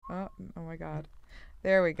Oh my God.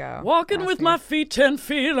 There we go. Walking with my feet 10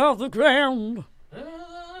 feet off the ground.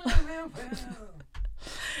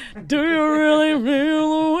 Do you really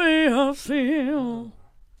feel the way I feel?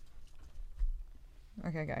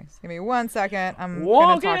 Okay, guys. Give me 1 second. I'm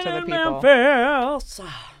Walking going to talk to the people. Memphis.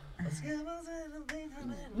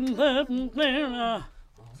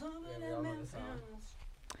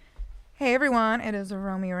 Hey everyone, it is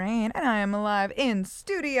Romy Rain, and I am live in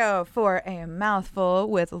studio for A Mouthful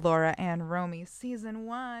with Laura and Romy Season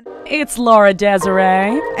 1. It's Laura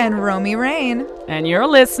Desiree. And Romy Rain. And you're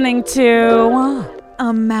listening to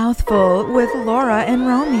A Mouthful with Laura and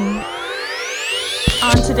Romy.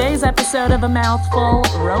 On today's episode of A Mouthful,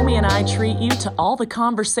 Romy and I treat you to all the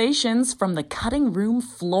conversations from the cutting room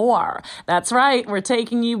floor. That's right, we're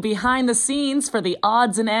taking you behind the scenes for the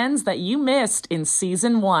odds and ends that you missed in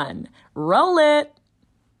Season 1. Roll it!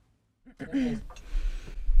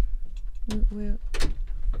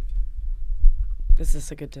 Is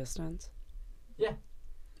this a good distance? Yeah.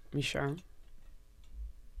 You sure?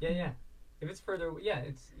 Yeah. If it's further, yeah,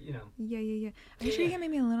 it's, you know. Yeah. Are you sure you can make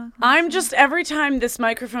me a little closer? I'm just, every time this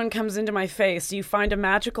microphone comes into my face, you find a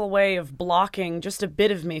magical way of blocking just a bit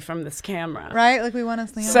of me from this camera. Right? Like we want to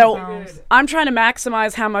see So, ourselves. I'm trying to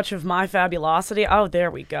maximize how much of my fabulosity. Oh, there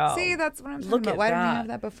we go. See, that's what I'm talking Look about. at Why didn't you that. have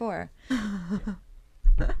that before?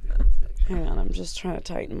 Hang on, I'm just trying to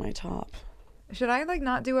tighten my top. Should I like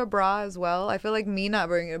not do a bra as well? I feel like me not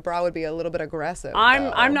wearing a bra would be a little bit aggressive.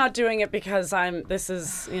 I'm not doing it because this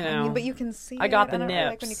is, you know. I mean, but you can see I got it. the I don't really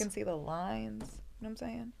like when you nips. can see the lines. You know what I'm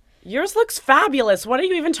saying? Yours looks fabulous. What are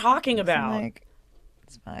you even talking about? Like,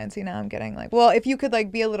 it's fine. See, now I'm getting like, well, if you could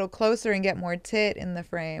like be a little closer and get more tit in the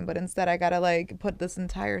frame, but instead I gotta like put this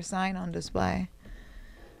entire sign on display.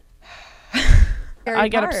 I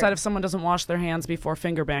get upset if someone doesn't wash their hands before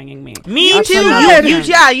finger banging me. Me That's too. another You,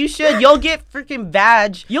 thing. you should. You'll get freaking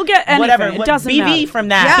badge. You'll get anything. Whatever. It doesn't BB matter. from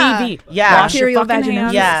that. Yeah. BV. Yeah. Wash your Bacterial fucking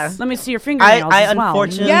hands. vaginosis. Yeah. Let me see your fingernails I as well.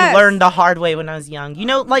 unfortunately Yes. learned the hard way when I was young. You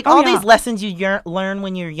know, like Oh, all yeah. these lessons you learn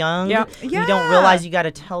when you're young. Yeah. You Yeah. don't realize you got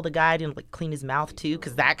to tell the guy to like clean his mouth too,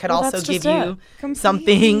 because that could Well, also that's give just you Completely.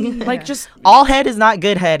 something. Like, just All head is not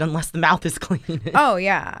good head unless the mouth is clean. Oh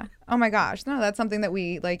yeah. Oh my gosh. No, that's something that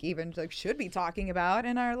we like even like should be talking about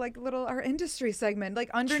in our like our industry segment, like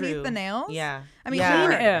underneath True. the nails. Yeah. I mean, Yeah.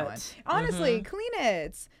 clean Clean it. it. Honestly, clean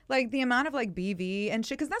it. Like the amount of like BV and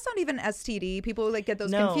shit, because that's not even STD. People like get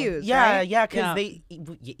those confused. Yeah, right? yeah, because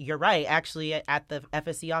Yeah. you're right. Actually, at the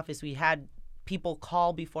FSC office, we had people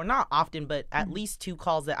call before, not often, but at Mm-hmm. least 2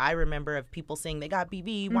 calls that I remember of people saying they got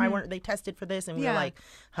BV. Why weren't they tested for this? And we Yeah. were like,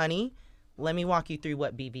 honey, let me walk you through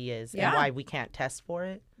what BV is Yeah. and why we can't test for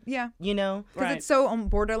it. Yeah. You know? Because Right. it's so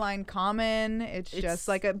borderline common. It's just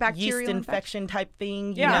like a bacterial yeast infection type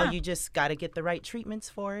thing. You Yeah. know, you just got to get the right treatments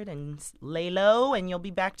for it and lay low, and you'll be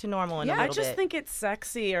back to normal in a Yeah. little I bit. just think it's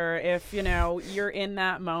sexier if, you know, you're in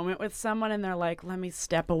that moment with someone and they're like, let me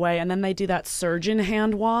step away. And then they do that surgeon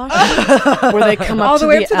hand wash where they come up All to the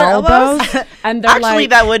way the up to their elbows. And they're Actually, like,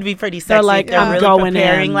 that would be pretty sexy. like, if they're I'm really going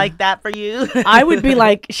preparing in. like that for you. I would be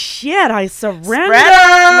like, shit, I surrender. Spread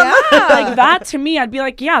 'em! Like that to me, I'd be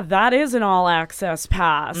like, yeah, that is an all access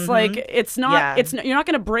pass. Like it's not, Yeah. you're not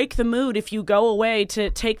going to break the mood if you go away to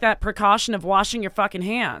take that precaution of washing your fucking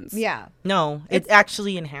hands. Yeah. No, it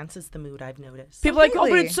actually enhances the mood, I've noticed. People are like, oh, but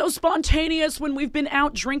Completely. it's so spontaneous when we've been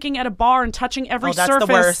out drinking at a bar and touching every Oh, that's the surface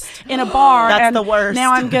worst. in a bar. That's and the worst.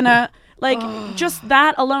 Now I'm gonna like just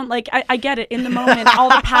that alone. Like I get it. In the moment, all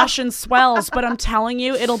the passion swells. But I'm telling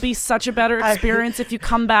you, it'll be such a better experience if you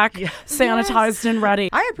come back sanitized and ready.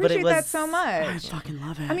 I appreciate that was- so I much. fucking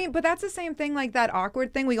love it. I mean, but that's the same thing, like that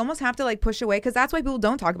awkward thing. We almost have to like push away because that's why people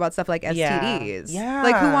don't talk about stuff like STDs. Yeah.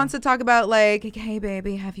 Like, who wants to talk about like, hey,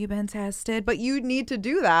 baby, have you been tested? But you need to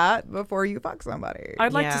do that before you fuck somebody.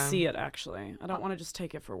 I'd like to Yeah. see it actually. I don't want to just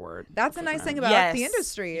take it for word. That's the nice thing about Yes. the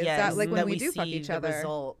industry is Yes. that like when that we do fuck see each the other.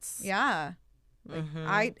 results. Yeah. Like, Mm-hmm.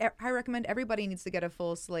 I recommend everybody needs to get a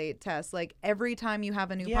full slate test like every time you have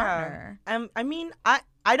a new Yeah. partner. I mean,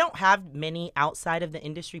 I don't have many outside of the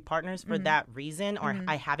industry partners Mm-hmm. for that reason, or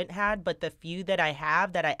I haven't had, but the few that I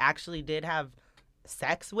have that I actually did have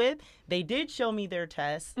sex with, they did show me their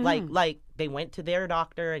tests. Like they went to their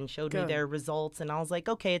doctor and showed me Good. their results, and I was like,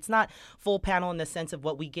 okay, it's not full panel in the sense of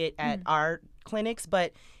what we get at our clinics,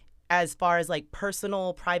 but as far as like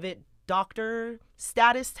personal private doctor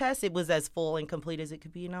status test. It was as full and complete as it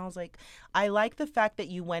could be. And I was like, I like the fact that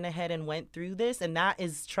you went ahead and went through this. And that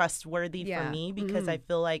is trustworthy for me because I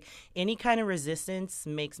feel like any kind of resistance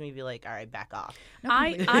makes me be like, all right, back off.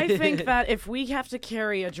 I think that if we have to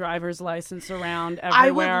carry a driver's license around everywhere,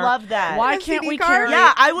 I would love that. Why A can't CD we card? carry?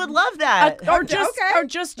 Yeah, I would love that. Or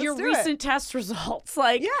just Let's your do it. recent test results,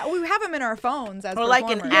 like Yeah, we have them in our phones as Or like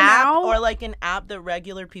an performers. app, know? or like an app that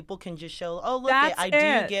regular people can just show. Oh, look, That's I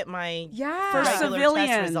it. do get my Yeah. for regular civilians.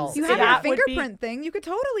 test results. You So have your that would be- fingerprint thing. You could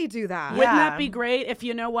totally do that. Wouldn't Yeah. that be great if,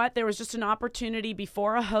 you know what, there was just an opportunity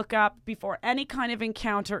before a hookup, before any kind of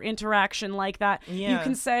encounter, interaction like that. You Yeah.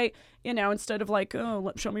 can say, you know, instead of like,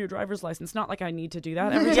 oh, show me your driver's license. Not like I need to do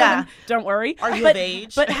that every Yeah. time. Don't worry. Are you but, of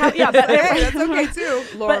age? But how, yeah, Hey, that's okay too,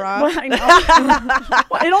 Laura. Well, I know.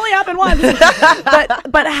 Well, it only happened once.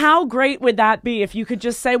 but how great would that be if you could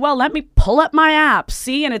just say, well, let me pull up my app,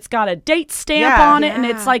 see, and it's got a date stamp Yeah. on it, and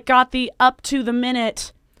it's Yeah. like got the up to the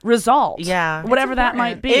minute result. Yeah. Whatever that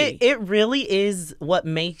might be. It really is what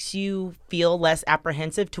makes you feel less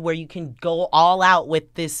apprehensive to where you can go all out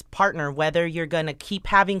with this partner, whether you're going to keep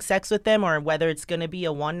having sex with them or whether it's going to be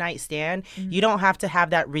a one-night stand. You don't have to have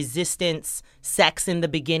that resistance sex in the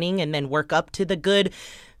beginning and then work up to the good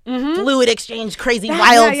fluid exchange, crazy,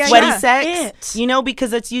 wild, sweaty sex. You know, because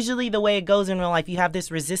that's usually the way it goes in real life. You have this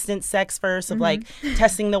resistant sex first of like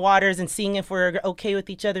testing the waters and seeing if we're okay with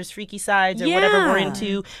each other's freaky sides or whatever we're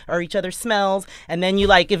into or each other's smells. And then you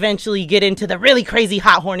like eventually get into the really crazy,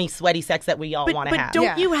 hot, horny, sweaty sex that we all want to But have. don't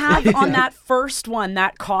Yeah. you have on that first one,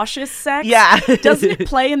 that cautious sex? Yeah. Doesn't it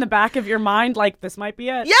play in the back of your mind like, this might be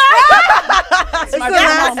it? It's the my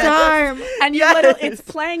last moment. time. And you literally, it's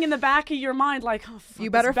playing in the back of your mind like, oh, fuck, You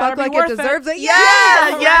better this better fuck be like it worth deserves it.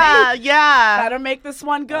 Yeah. Better make this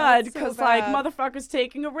one good that's so because, like, bad. motherfucker's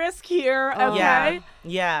taking a risk here. Okay.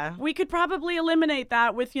 Yeah. We could probably eliminate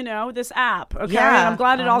that with, you know, this app. Okay. Yeah, And I'm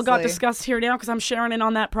glad it all got honestly. discussed here now because I'm sharing in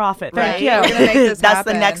on that profit. Right. Thank you. We're gonna make this That's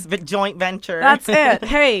the happen. next joint venture. That's it.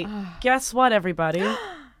 Hey, guess what, everybody?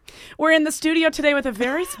 We're in the studio today with a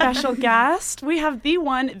very special guest. We have the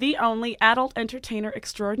one, the only adult entertainer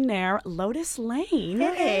extraordinaire, Lotus Lane.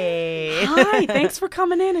 Hey. Hi, thanks for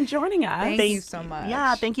coming in and joining us. Thank you so much.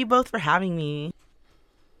 Yeah, thank you both for having me.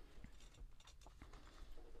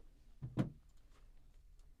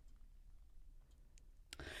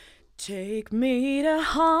 Take me to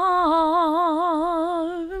heart,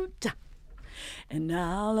 and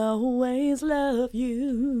I'll always love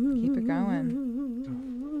you. Keep it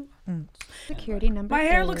going. Security number. My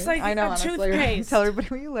hair 8. looks like I know, a honestly. toothpaste. Tell everybody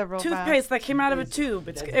where you live real Toothpaste that came out of a tube.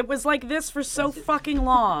 It was like this for so fucking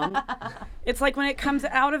long. It's like when it comes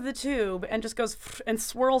out of the tube and just goes and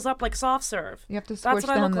swirls up like soft serve. You have to That's squish what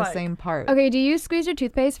I down look the like. same part. Okay, do you squeeze your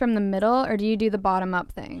toothpaste from the middle or do you do the bottom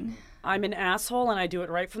up thing? I'm an asshole and I do it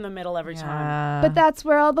right from the middle every time. Yeah. But that's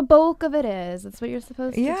where all the bulk of it is. That's what you're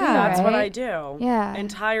supposed to do. Yeah. That's what I right? do. Yeah.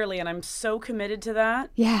 Entirely, and I'm so committed to that.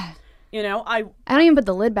 Yeah. You know, I don't even put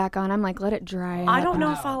the lid back on. I'm like, let it dry. I up. don't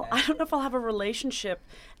know if I'll have a relationship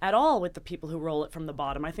at all with the people who roll it from the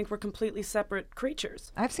bottom. I think we're completely separate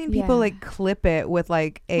creatures. I've seen people Yeah. like clip it with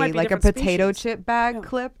like a Might be a different potato species. chip bag Yeah.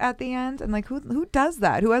 clip at the end, and like who does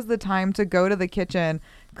that? Who has the time to go to the kitchen,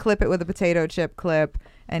 clip it with a potato chip clip,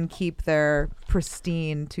 and keep their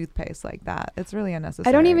pristine toothpaste like that? It's really unnecessary.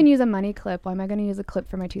 I don't even use a money clip. Why am I going to use a clip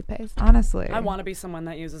for my toothpaste? honestly. I want to be someone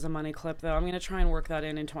that uses a money clip, though. I'm going to try and work that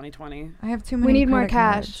in 2020. I have too many. need more credit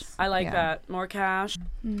cash. cards. I like Yeah. that. More cash.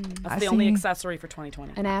 Mm. That's I the only see. accessory for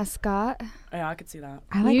 2020. An ascot. Yeah, I could see that.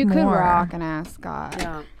 I like you could more. rock an ascot.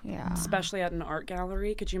 Yeah. Yeah. Especially at an art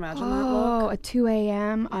gallery. Could you imagine that Oh, look? a 2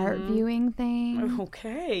 a.m. art viewing thing.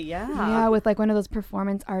 Okay, yeah. Yeah, with like one of those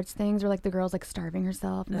performance arts things where like the girl's like starving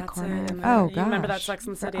herself in the That's corner. it. Oh, You remember that gosh. Sex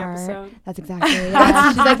and the for City art. episode? That's exactly it. Yeah.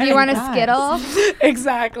 She's like, you want a Yes. Skittle?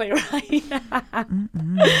 Exactly, right?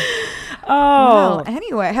 Well, Oh.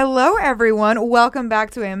 anyway, hello everyone. Welcome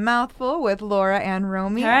back to A Mouthful with Laura and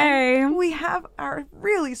Romy. Hey. And we have our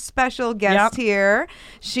really special guest Yep. here.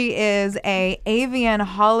 She is a AVN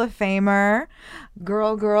Hall of Famer,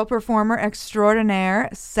 girl performer extraordinaire,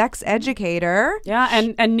 sex educator. Yeah,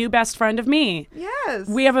 and new best friend of me. Yes.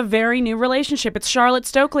 We have a very new relationship. It's Charlotte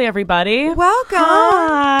Stokely, everybody. Welcome.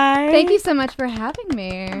 Hi. Thank you so much for having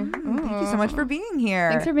me. Thank you so much for being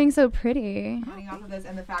here. Thanks for being so pretty. coming off of this,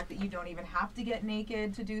 and the fact that you don't even have to get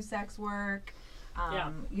naked to do sex work. Yeah.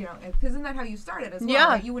 You know, isn't that how you started as well? Yeah,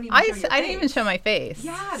 Right? You wouldn't even show your I didn't even face. show my face.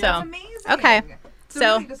 Yeah, so. that's amazing. Okay. So,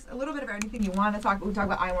 So- really just a little bit of anything you want to talk. We talk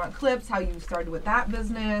about I Want Clips, how you started with that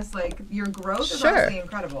business. Like your growth is Sure. honestly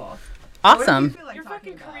incredible. What do you Awesome. feel like Your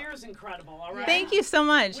talking fucking about? career is incredible, all right? Thank you so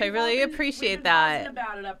much. I We've all really been- appreciate we've been buzzing that.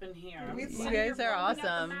 about it up in here. You guys are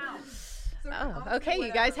awesome. Oh, okay.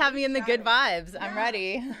 You guys have me in the good vibes. I'm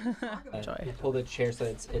ready. You pull the chair so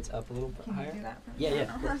it's up a little bit higher. Do that for me? Yeah,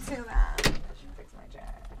 yeah. Let's do that. I should fix my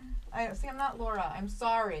chair. I'm not Laura. I'm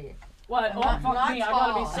sorry. What? Oh, not- fuck not me. I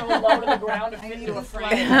gotta be tall. so low to the ground to I fit need into a to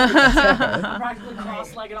frame. slide. I'm practically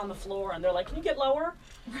cross-legged on the floor, and they're like, can you get lower?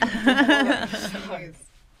 Jeez.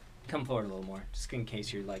 Come forward a little more, just in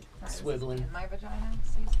case you're like Sorry, this is swiveling. in my vagina.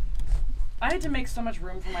 I had to make so much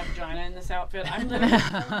room for my vagina in this outfit. I'm literally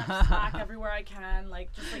pulling up slack everywhere I can,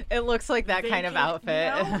 like just like It looks like that kind of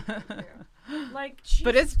vacant, outfit. like.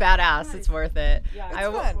 But it's badass. It's worth it. Yeah,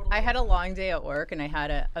 I had a long day at work and I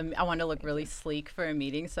had I wanted to look really sleek for a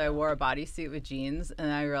meeting, so I wore a bodysuit with jeans,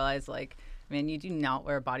 and I realized like, man, you do not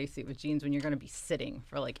wear a bodysuit with jeans when you're going to be sitting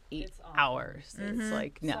for like 8 It's awful. hours. It's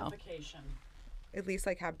like, no. Suffocation. At least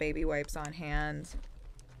like have baby wipes on hand.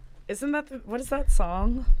 Isn't that what is that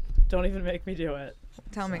song? Don't even make me do it.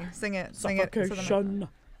 Tell me, sing it, sing it. so the- Suffocation.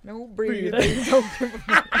 No breathing. Breathing.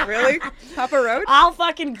 Really? Papa Roach? I'll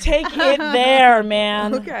fucking take it there,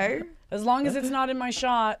 man. Okay. As long as it's not in my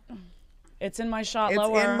shot. It's in my shot. It's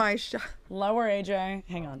Lower. in my shot. Lower, AJ.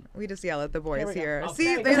 Hang on. We just yell at the boys we go. here. Oh, See,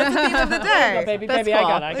 there you go. that's the theme of the There you go, day. baby, That's baby. I cool.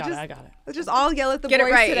 got it. I Let's got it. just- I got it. Let's just all yell at the Get it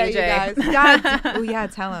boys right, today, AJ. you guys. God. Oh yeah,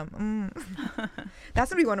 tell them. That's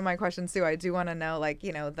gonna be one of my questions too. I do want to know, like,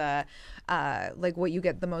 you know, the, like, what you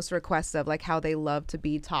get the most requests of, like, how they love to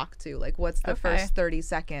be talked to. Like, what's the Okay. first 30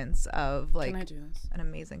 seconds of, like, Can I do this? an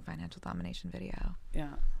amazing financial domination video? Yeah.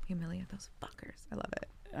 Humiliate those fuckers. I love it.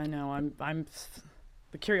 I know. I'm.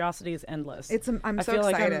 The curiosity is endless. I'm I so feel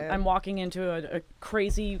excited. like I'm walking into a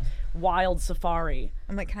crazy, wild safari.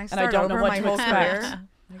 I'm like, can I I start don't know over what my to whole expect. career?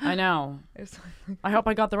 I know. It's I hope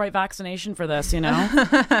I got the right vaccination for this. You know.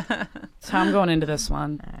 That's how I'm going into this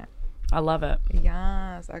one. I love it.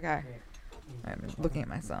 yes. Okay. I'm looking at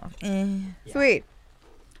myself. Sweet.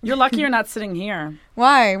 You're lucky you're not sitting here.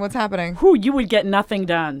 Why? What's happening? Who you would get nothing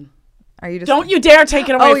done. Are you just? Don't you dare take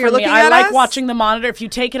it away Oh, from you're me. looking I at like us? watching the monitor. If you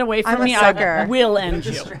take it away from I'm a me, sucker. I will end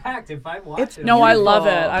you. Distract if I watch it. No, I love it.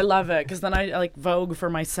 Beautiful. I love it because then I like Vogue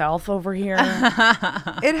for myself over here.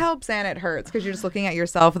 It helps and it hurts because you're just looking at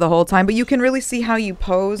yourself the whole time, but you can really see how you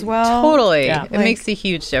pose well. Totally. Yeah. It makes a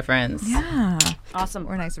huge difference. Yeah. Awesome.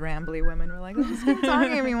 We're nice rambly women. We're like, let's just keep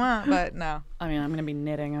talking if you want, but no. I mean, I'm gonna be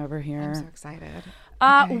knitting over I'm here. so excited.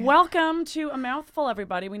 Welcome to A Mouthful,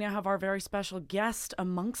 everybody. We now have our very special guest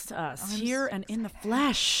amongst us here and in the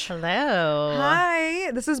flesh. Hello. Hi,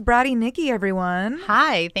 this is Bratty Nikki, everyone.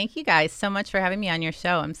 Hi. Thank you guys so much for having me on your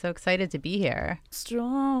show. I'm so excited to be here.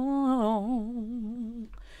 Strong.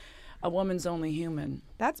 A woman's only human.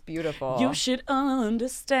 That's beautiful. You should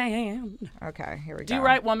understand. Okay, here we go. Do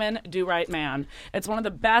right, woman. Do right, man. It's one of the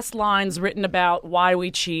best lines written about why we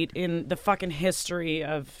cheat in the fucking history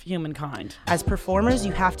of humankind. As performers,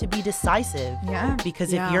 you have to be decisive. Yeah.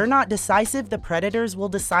 Because Yeah. if you're not decisive, the predators will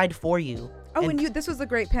decide for you. Oh, and this was a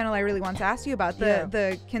great panel I really want to ask you about,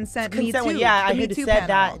 the consent Me Consent Too. one, yeah, the I Me had Too said panel.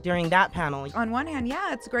 that during that panel. On one hand,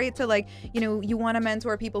 yeah, it's great to, like, you know, you want to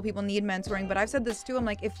mentor people need mentoring, but I've said this too, I'm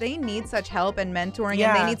like, if they need such help and mentoring and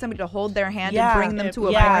Yeah. they need somebody to hold their hand Yeah. and bring them to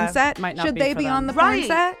a Yeah. porn set, Might not should be they for be them. on the porn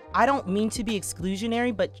set? I don't mean to be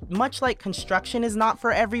exclusionary, but much like construction is not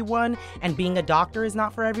for everyone and being a doctor is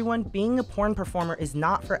not for everyone, being a porn performer is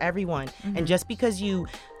not for everyone. And just because you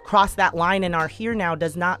cross that line and are here now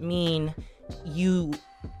does not mean you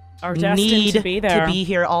Are destined need to be there.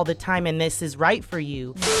 here all the time and this is right for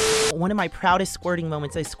you. One of my proudest squirting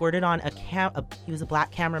moments, I squirted on he was a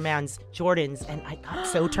black cameraman's Jordans, and I got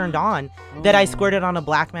so turned on that I squirted on a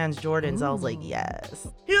black man's Jordans. I was like, yes.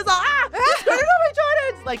 He was like, you squirted on my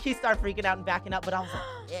Jordans! Like, he started freaking out and backing up, but I was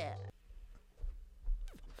like, yeah.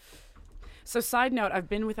 So, side note, I've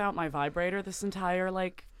been without my vibrator this entire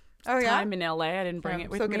Oh, yeah? time in LA. I didn't bring I'm it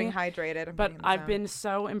with still me. getting hydrated. I'm But putting this I've on. been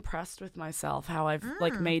so impressed with myself how I've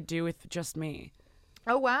made do with just me.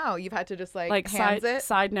 Oh, wow. You've had to just, Like hands it?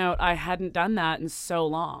 side note, I hadn't done that in so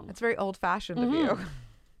long. It's very old-fashioned of you.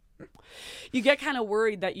 You get kind of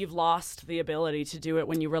worried that you've lost the ability to do it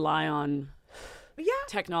when you rely on Yeah.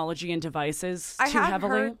 technology and devices I too have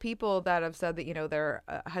heavily. heard people that have said that, you know, their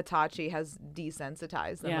Hitachi has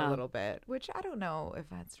desensitized them Yeah. a little bit, which I don't know if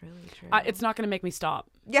that's really true. It's not going to make me stop,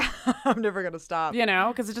 Yeah, I'm never going to stop. you know,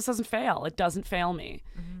 because it just doesn't fail. It doesn't fail me.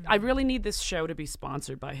 I really need this show to be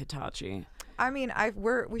sponsored by Hitachi. I mean,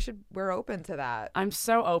 we're open to that. I'm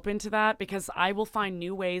so open to that because I will find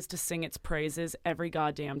new ways to sing its praises every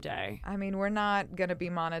goddamn day. I mean, we're not going to be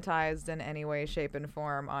monetized in any way, shape, and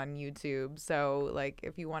form on YouTube. So, like,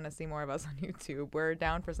 if you want to see more of us on YouTube, we're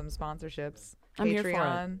down for some sponsorships. I'm here for it.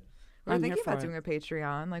 Patreon. We're I'm thinking here for about it. doing a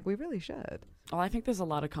Patreon. Like, we really should. Well, I think there's a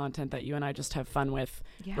lot of content that you and I just have fun with,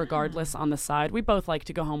 Yeah. regardless on the side. We both like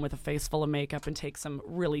to go home with a face full of makeup and take some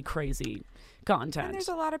really crazy content. And there's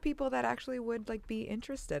a lot of people that actually would like be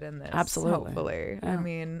interested in this. Absolutely. Hopefully. Yeah. I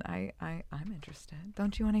mean, I'm interested.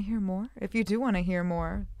 Don't you want to hear more? If you do want to hear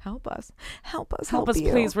more, help us. Help us. Help us, you.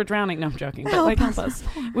 please. We're drowning. No, I'm joking. But Help like, us. help us.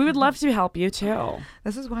 We would love to help you too.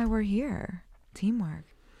 This is why we're here. Teamwork.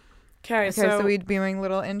 Okay, Okay, so we'd be doing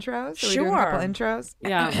little intros. So we doing a couple Sure. intros.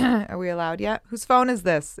 Yeah. Are we allowed yet? Whose phone is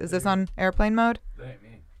this? Is this on airplane mode? That ain't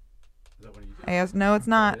me. Is that what you do? No, it's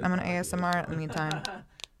not. I'm gonna ASMR in the meantime.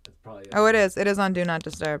 That's probably Oh, it is. It is on Do Not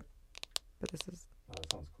Disturb. But this is Oh,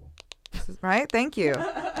 that sounds cool. right. Thank you.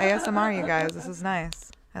 ASMR, you guys. This is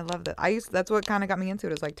nice. I love that. That's what kind of got me into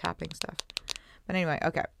it, is like tapping stuff. But anyway,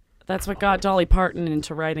 okay. That's what got Dolly Parton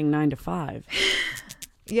into writing 9 to 5.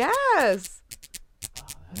 Yes.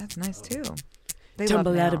 That's nice too. They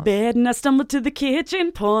Tumble love out of nails. bed and I stumble to the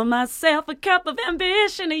kitchen, pour myself a cup of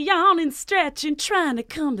ambition, a yawning, stretching, trying to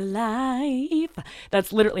come to life.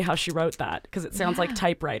 That's literally how she wrote that, because it sounds like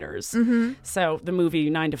typewriters. Mm-hmm. So the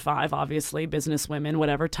movie 9 to 5, obviously, business women,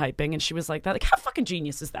 whatever, typing, and she was like that. Like, how fucking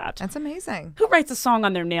genius is that? That's amazing. Who writes a song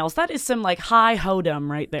on their nails? That is some like high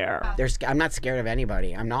hodum right there. I'm not scared of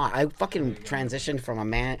anybody. I'm not. I fucking transitioned from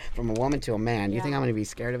a woman to a man. You think I'm gonna be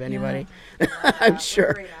scared of anybody? I'm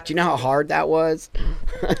sure. Do you know how hard that was?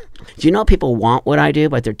 Do you know people want what I do,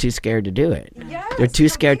 but they're too scared to do it? They're too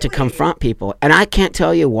scared to confront people, and I can't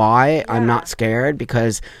tell you why I'm not scared,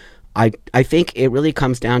 because I think it really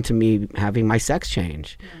comes down to me having my sex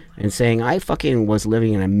change. And saying I fucking was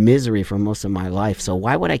living in a misery for most of my life, so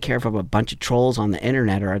why would I care if a bunch of trolls on the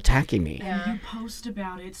internet are attacking me? And you post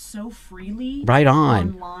about it so freely. Right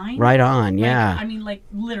on. Online. Right on, yeah. I mean, like,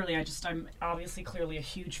 literally, I'm obviously clearly a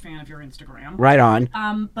huge fan of your Instagram. Right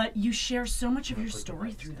on. But you share so much of your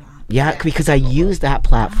story through that. Yeah, because I use that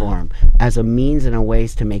platform as a means and a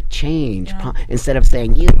ways to make change, instead of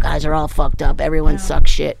saying, you guys are all fucked up, everyone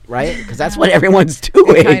sucks shit, right? Because that's what everyone's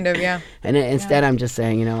doing. Kind of, yeah. And instead I'm just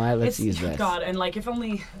saying, you know what, let's use this. God, and like, if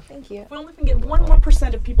only if we only can get 1 more %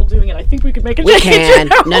 of people doing it, I think we could make a change. We can.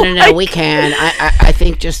 You know? No, we can. I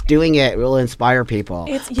think just doing it will inspire people.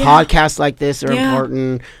 Podcasts like this are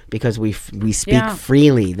important because we speak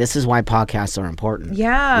freely. This is why podcasts are important.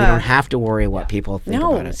 Yeah. We don't have to worry what people think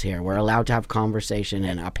about us here. We're allowed to have conversation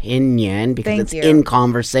and opinion because it's in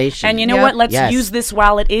conversation. And you know what? Let's use this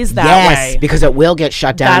while it is that way. Yes, because it will get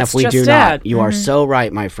shut down if we do just not. it. You are so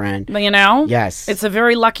right, my friend. You know? Yes. It's a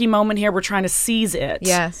very lucky moment here. We're trying to seize it.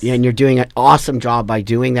 Yes. Yeah, and you're doing an awesome job by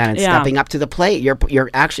doing that and stepping up to the plate. You're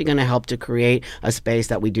actually going to help to create a space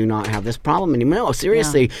that we do not have this problem anymore. No,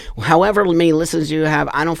 seriously, however many listens you have,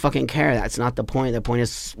 I don't fucking care. That's not the point. The point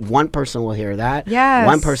is one person will hear that. Yes.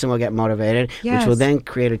 One person will get motivated, Yes. which will then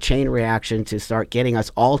create a chain reaction to start getting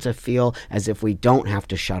us all to feel as if we don't have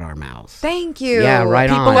to shut our mouths. Thank you. Yeah, right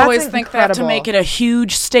on. People That's always think that to incredible. make it a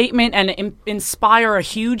huge statement and inspire a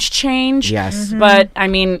huge change. Yes. But, I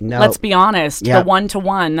mean, No. let's be honest. Yep. The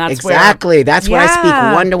one-to-one, that's Exactly. That's where I speak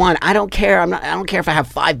Yeah. 1-to-1. I don't care. I don't care if I have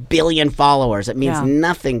 5 billion followers. It means Yeah.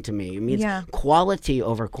 nothing to me. It means Yeah. quality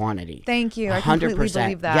over quantity. Thank you. I completely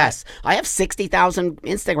believe that. Yes. I have 60,000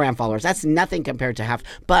 Instagram followers. That's nothing compared to half.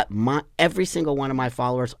 But every single one of my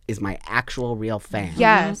followers is my actual real fan.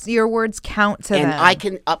 Yes, your words count to And them. I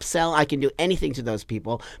can upsell, I can do anything to those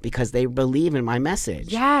people because they believe in my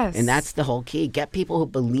message. Yes. And that's the whole key. Get people who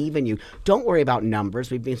believe in you. Don't worry about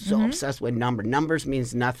numbers. We've been so Mm-hmm. obsessed with numbers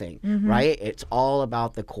means nothing, right? It's all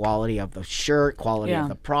about the quality of the shirt, quality of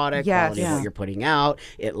the product, Yes. quality of what you're putting out.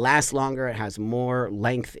 It lasts longer. It has more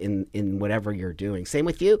length in whatever you're doing. Same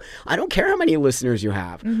with you. I don't care how many listeners you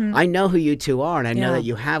have. Mm-hmm. I know who you two are, and I know that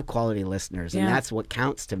you have quality listeners, and Yeah. that's what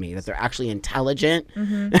counts to me, that they're actually intelligent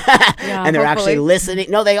and they're hopefully. actually listening.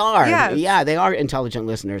 No, they are. Yes. Yeah, they are intelligent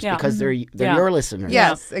listeners Yeah. because they're Yeah. your listeners.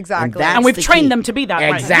 Yes, exactly. that's And we've the trained key. them to be that way.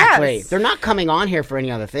 Exactly. Yes. They're not coming on here for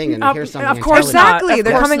any other thing and here's something of course intelligent. not. Exactly. Of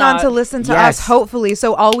They're course coming on not. to listen to Yes. us, hopefully.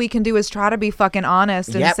 So all we can do is try to be fucking honest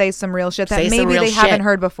and Yep. say some real shit that Say some maybe real they haven't shit.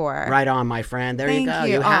 heard before. Right on, my friend. There you Thank go.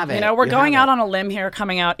 you. You have it. You know, we're You going have out it. on a limb here,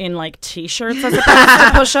 coming out in like t-shirts as opposed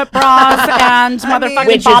to push-up bras and motherfucking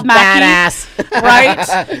Which Bob is Mackie. badass.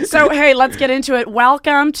 Right? So, hey, let's get into it.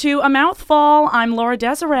 Welcome to A Mouthful. I'm Laura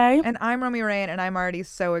Desiree. And I'm Romy Rain, and I'm already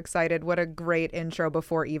so excited. What a great intro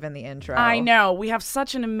before even the intro. I know. We have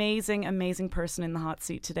such an amazing, amazing person in the hot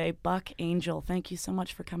seat today. Buck Angel, thank you so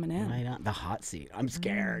much for coming in. Right on the hot seat. I'm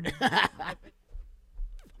scared.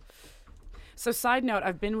 So, side note,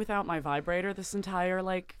 I've been without my vibrator this entire,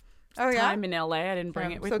 Oh, yeah? time in LA. I didn't bring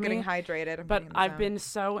I'm it with still me. getting hydrated. I'm But putting this I've on. been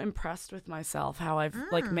so impressed with myself how I've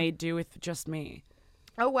made do with just me.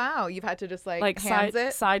 Oh wow, you've had to just like hands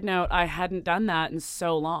it. Side note, I hadn't done that in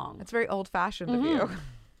so long. It's very old-fashioned of you.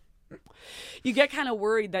 You get kind of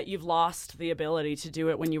worried that you've lost the ability to do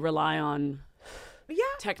it when you rely on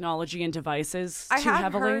technology and devices I too have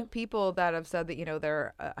heavily. heard people that have said that, you know,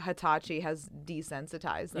 their Hitachi has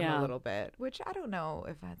desensitized them a little bit, which I don't know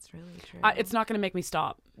if that's really true. It's not going to make me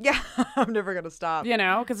stop. Yeah, I'm never going to stop. You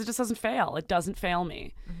know, because it just doesn't fail. It doesn't fail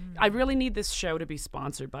me. I really need this show to be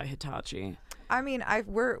sponsored by Hitachi. I mean,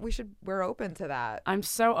 we're open to that. I'm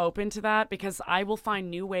so open to that because I will find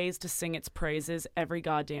new ways to sing its praises every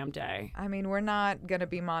goddamn day. I mean, we're not going to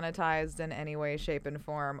be monetized in any way, shape, and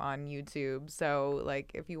form on YouTube. So,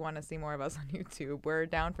 like, if you want to see more of us on YouTube, we're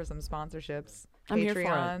down for some sponsorships. I'm here for it.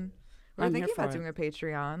 We're I'm thinking here for about it. doing a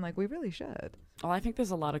Patreon. Like, we really should. Well, I think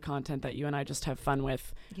there's a lot of content that you and I just have fun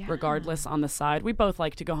with, Yeah. regardless on the side. We both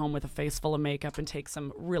like to go home with a face full of makeup and take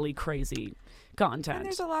some really crazy content. And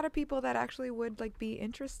there's a lot of people that actually would like be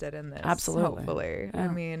interested in this. Absolutely. Hopefully. Yeah. I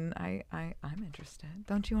mean, I'm interested.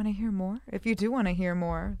 Don't you want to hear more? If you do want to hear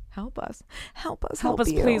more, help us. Help us. Help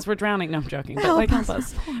us, you. please. We're drowning. No, I'm joking. But Help like, us. help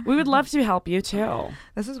us. We would love to help you too.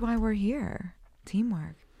 This is why we're here.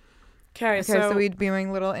 Teamwork. Okay, Okay, so we'd be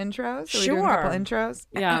doing little intros. Are we doing a couple Sure. intros?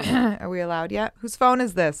 Yeah. Are we allowed yet? Whose phone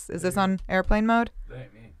is this? Is this on airplane mode? That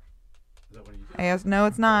ain't me. Is that what you do? No,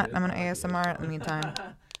 it's not. I'm gonna ASMR in the meantime.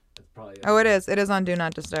 That's probably Oh, it is. It is on Do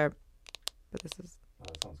Not Disturb. But this is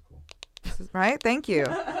that sounds cool. right. Thank you.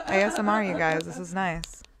 ASMR, you guys. This is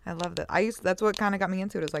nice. I love that. That's what kind of got me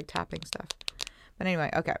into it, is like tapping stuff. But anyway,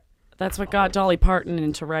 okay. That's what got Dolly Parton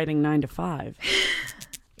into writing 9 to 5.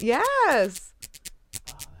 Yes.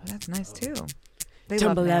 That's nice too. They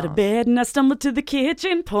Tumble love out of nails. bed and I stumble to the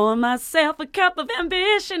kitchen, pour myself a cup of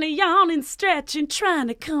ambition, a yawning, stretching, trying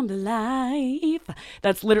to come to life.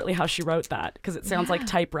 That's literally how she wrote that, because it sounds like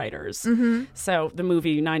typewriters. Mm-hmm. So the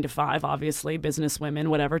movie 9 to 5, obviously, business women,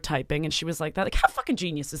 whatever, typing, and she was like that. Like, how fucking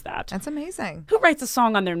genius is that? That's amazing. Who writes a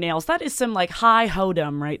song on their nails? That is some like high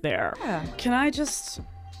hodum right there. Yeah. Can I just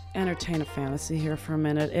entertain a fantasy here for a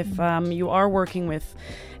minute? If you are working with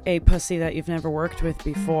a pussy that you've never worked with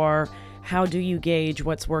before, how do you gauge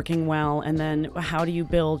what's working well, and then how do you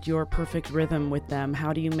build your perfect rhythm with them?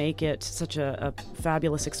 How do you make it such a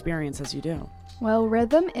fabulous experience as you do? Well,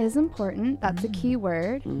 rhythm is important. That's a key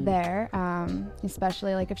word there.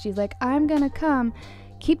 Especially like if she's like, I'm gonna come.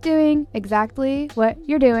 Keep doing exactly what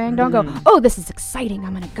you're doing. Don't go, oh, this is exciting.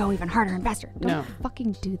 I'm gonna go even harder and faster. Don't No.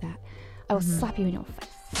 fucking do that. I will slap you in your face.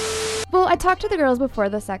 Well, I talked to the girls before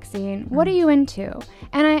the sex scene. What are you into?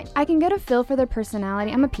 And I can get a feel for their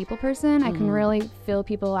personality. I'm a people person. I can really feel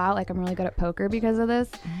people out. Like, I'm really good at poker because of this.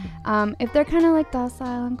 If they're kind of like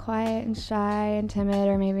docile and quiet and shy and timid,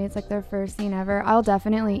 or maybe it's like their first scene ever, I'll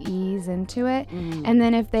definitely ease into it. And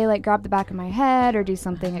then if they like grab the back of my head or do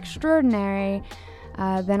something extraordinary,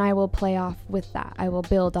 then I will play off with that. I will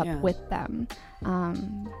build up with them.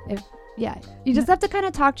 You just have to kind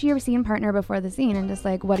of talk to your scene partner before the scene and just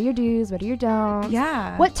like, what are your do's, what are your don'ts?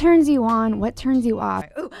 Yeah. What turns you on, what turns you off?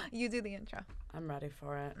 Oh, you do the intro. I'm ready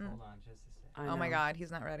for it. Hold on just a second. I Oh my know. God,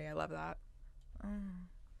 he's not ready. I love that.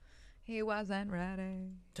 He wasn't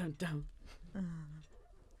ready. Dun, dun.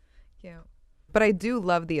 Cute. But I do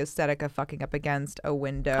love the aesthetic of fucking up against a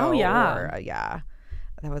window. Oh, yeah. Or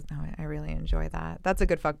I really enjoy that. That's a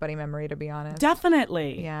good fuck buddy memory, to be honest.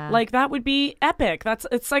 Definitely. Yeah. Like, that would be epic.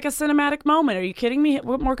 It's like a cinematic moment. Are you kidding me?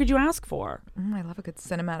 What more could you ask for? I love a good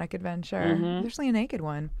cinematic adventure, especially a naked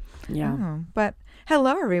one. Yeah. Oh, but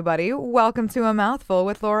hello, everybody. Welcome to A Mouthful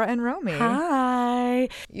with Laura and Romy. Hi.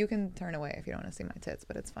 You can turn away if you don't want to see my tits,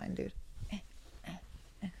 but it's fine, dude.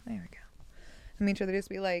 There we go. I mean, should they just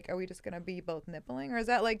be like, are we just going to be both nippling? Or is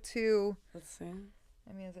that like too... Let's see.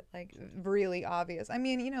 I mean, is it like really obvious? I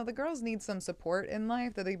mean, you know, the girls need some support in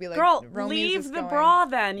life that they'd be like, Girl, Romy's leave just the going, bra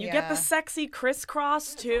then. You get the Yeah. sexy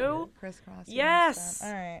crisscross too. crisscross. you Yes.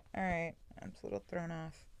 understand? All right. I'm just a little thrown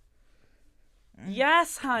off.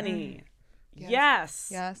 Yes, honey. Yes. Yes.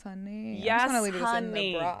 Yes, honey. I Yes, just want to leave this in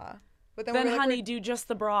honey. the bra. But then, Then, we're like, honey, do just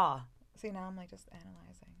the bra. see, now I'm like just analyzing.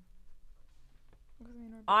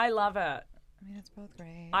 I love it. I mean, it's both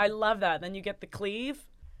great. I love that. Then you get the cleave.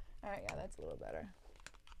 All right, yeah, that's a little better.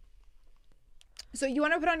 So you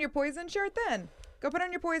want to put on your Poison shirt then? Go put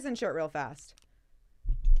on your Poison shirt real fast.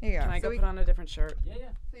 Here you go. Can I so go put on a different shirt? Yeah, yeah.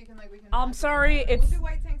 So you can we can. I'm sorry. We'll It's do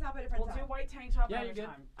white tank top at a different we'll time. do white tank top. Yeah, another you're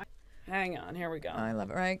good. time. Hang on. Here we go. I love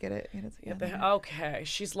it. Right, get it. Get Get together. the, okay,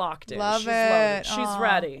 she's locked in. Love she's it. loaded. She's Aw,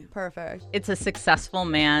 ready. Perfect. It's a successful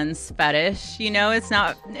man's fetish. You know, it's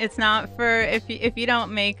not for if you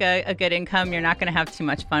don't make a good income, you're not going to have too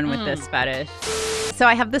much fun with this fetish. So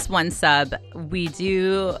I have this one sub.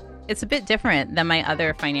 It's a bit different than my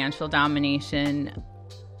other financial domination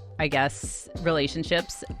I guess,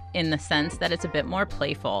 relationships in the sense that it's a bit more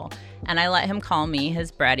playful. And I let him call me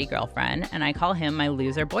his bratty girlfriend, and I call him my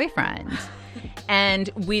loser boyfriend. And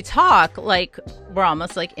we talk like we're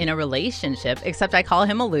almost like in a relationship, except I call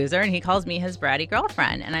him a loser and he calls me his bratty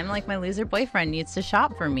girlfriend. And I'm like, my loser boyfriend needs to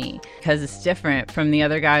shop for me, because it's different from the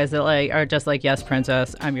other guys that like are just like, yes,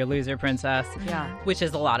 princess, I'm your loser princess. Yeah. Which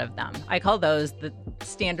is a lot of them. I call those the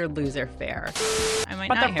standard loser fare. I might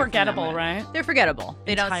But not they're hear from forgettable, them. right? They're forgettable.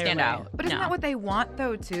 They don't stand Entirely. out. But isn't No. that what they want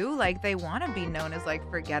though too? Like they want to be known as like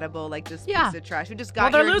forgettable, like this Yeah. piece of trash who just got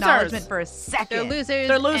Well, they're your losers. acknowledgement for a second. They're losers.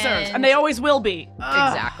 They're losers, and they always will be.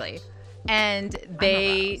 Exactly. And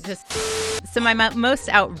they just. So, my most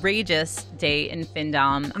outrageous day in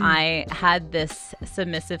Findom, I had this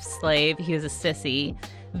submissive slave. He was a sissy,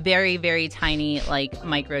 very, very tiny, like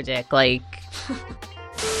micro dick. Like,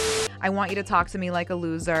 I want you to talk to me like a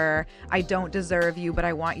loser. I don't deserve you, but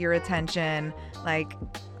I want your attention. Like,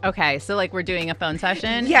 okay, so like we're doing a phone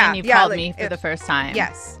session Yeah, and you yeah, called like, me for the first time.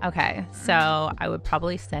 yes. Okay, so I would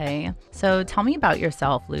probably say, so tell me about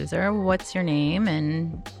yourself, loser. What's your name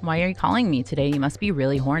and why are you calling me today? You must be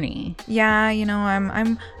really horny. Yeah,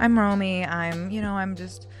 I'm Romy. I'm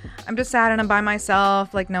just sad and I'm by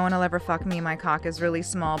myself. Like no one will ever fuck me. My cock is really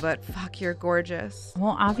small, but fuck, you're gorgeous.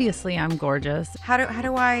 Well, obviously I'm gorgeous. How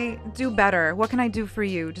do I do better? What can I do for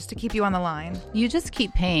you just to keep you on the line? You just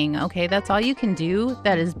keep paying, okay? That's all you can do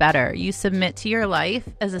that is better. You submit to your life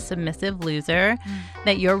as a submissive loser,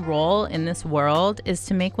 that your role in this world is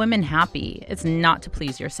to make women happy. It's not to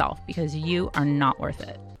please yourself, because you are not worth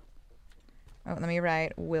it. Oh, let me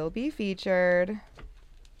write. Will be featured.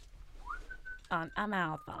 On a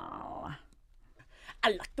mouthful. I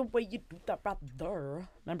like the way you do that right there.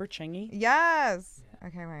 Remember Chingy? Yes.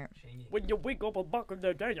 Okay, wait. When you wake up a buck of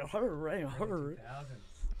the day, you hurry.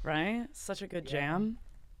 Right? Such a good jam.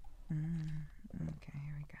 Okay,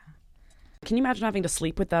 here we go. Can you imagine having to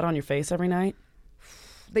sleep with that on your face every night?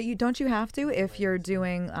 But don't you have to if you're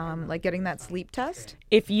doing like getting that sleep test?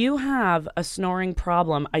 If you have a snoring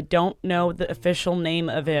problem, I don't know the official name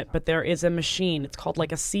of it, but there is a machine. It's called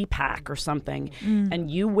like a CPAP or something, and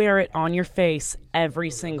you wear it on your face every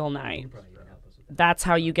single night. That's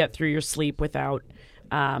how you get through your sleep without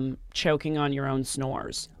choking on your own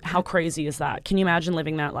snores. How crazy is that? Can you imagine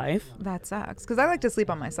living that life? That sucks because I like to sleep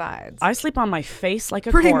on my sides. I sleep on my face like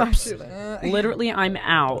a Pretty corpse. much. Literally, I'm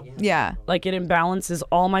out. Yeah. Like it imbalances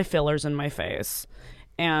all my fillers in my face,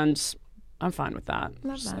 and I'm fine with that.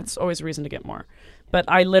 Love that. It's always a reason to get more. But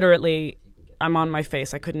I'm on my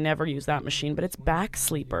face. I could never use that machine, but it's back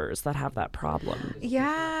sleepers that have that problem.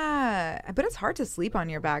 Yeah, but it's hard to sleep on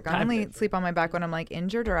your back. I only sleep on my back when I'm like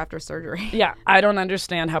injured or after surgery. Yeah, I don't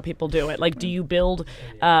understand how people do it. Like, do you build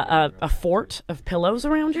a fort of pillows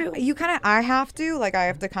around you? I have to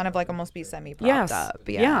kind of like almost be semi-propped up.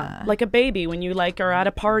 Yeah, like a baby when you like are at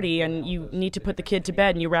a party and you need to put the kid to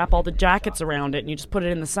bed and you wrap all the jackets around it and you just put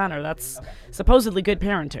it in the center. That's supposedly good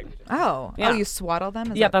parenting. Oh, Yeah. you swaddle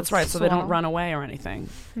them? Is Yeah, that that's the right. So they don't swaddle? run away or anything.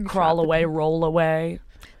 Crawl away, roll away.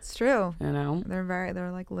 It's true. You know.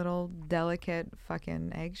 They're like little delicate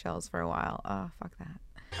fucking eggshells for a while. Oh, fuck that.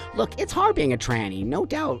 Look, it's hard being a tranny, no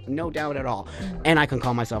doubt at all. And I can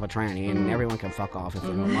call myself a tranny, and everyone can fuck off if they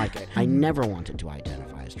don't like it. I never wanted to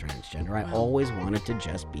identify as transgender. I always wanted to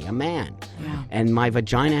just be a man. Yeah. And my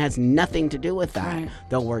vagina has nothing to do with that. Right.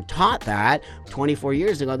 Though we're taught that 24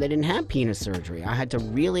 years ago, they didn't have penis surgery. I had to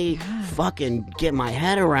really fucking get my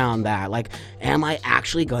head around that. Like, am I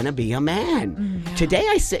actually going to be a man? Today,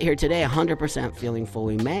 I sit here today 100% feeling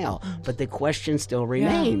fully male, but the question still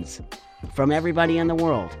remains. From everybody in the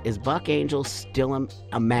world, is Buck Angel still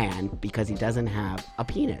a man because he doesn't have a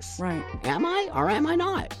penis? Right. Am I or am I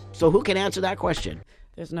not? So who can answer that question?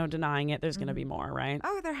 There's no denying it. There's going to be more, right?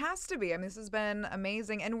 Oh, there has to be. I mean, this has been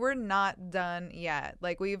amazing, and we're not done yet.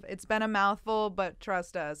 Like it's been a mouthful, but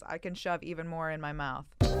trust us, I can shove even more in my mouth.